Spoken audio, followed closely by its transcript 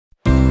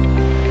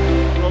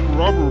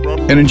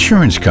An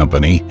insurance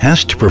company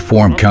has to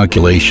perform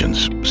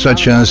calculations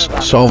such as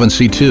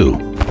Solvency II,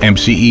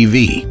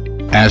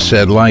 MCEV,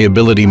 asset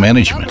liability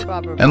management,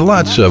 and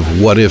lots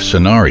of what-if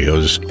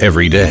scenarios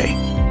every day.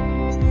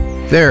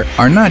 There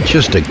are not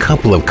just a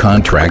couple of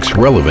contracts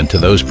relevant to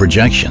those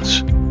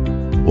projections.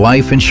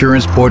 Life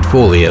insurance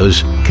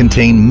portfolios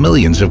contain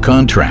millions of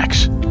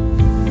contracts.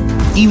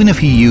 Even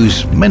if you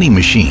use many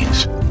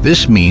machines,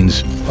 this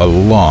means a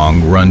long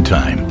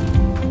runtime.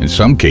 In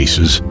some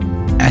cases,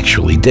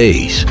 actually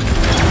days.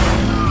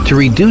 To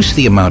reduce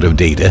the amount of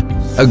data,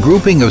 a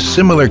grouping of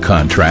similar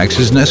contracts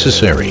is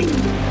necessary.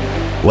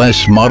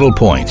 Less model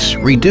points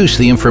reduce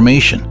the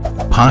information,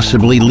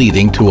 possibly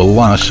leading to a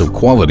loss of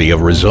quality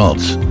of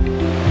results.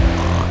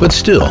 But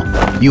still,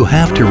 you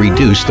have to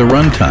reduce the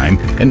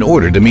runtime in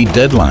order to meet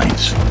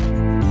deadlines.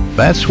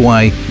 That's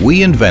why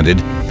we invented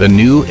the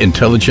new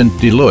intelligent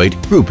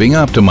Deloitte Grouping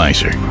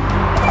Optimizer.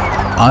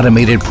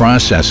 Automated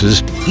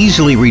processes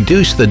easily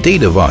reduce the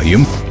data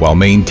volume while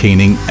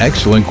maintaining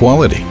excellent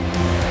quality.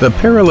 The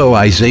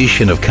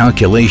parallelization of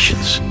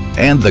calculations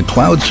and the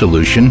cloud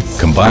solution,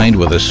 combined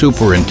with a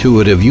super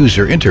intuitive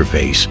user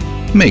interface,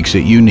 makes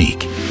it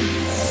unique.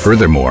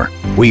 Furthermore,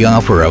 we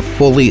offer a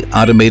fully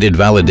automated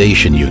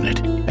validation unit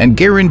and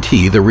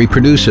guarantee the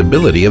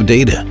reproducibility of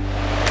data,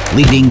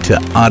 leading to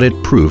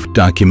audit-proof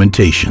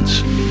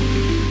documentations,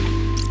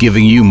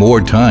 giving you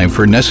more time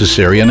for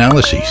necessary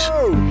analyses,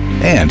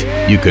 and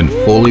you can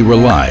fully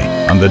rely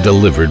on the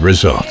delivered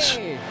results.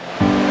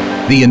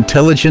 The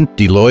intelligent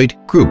Deloitte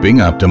Grouping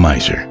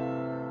Optimizer.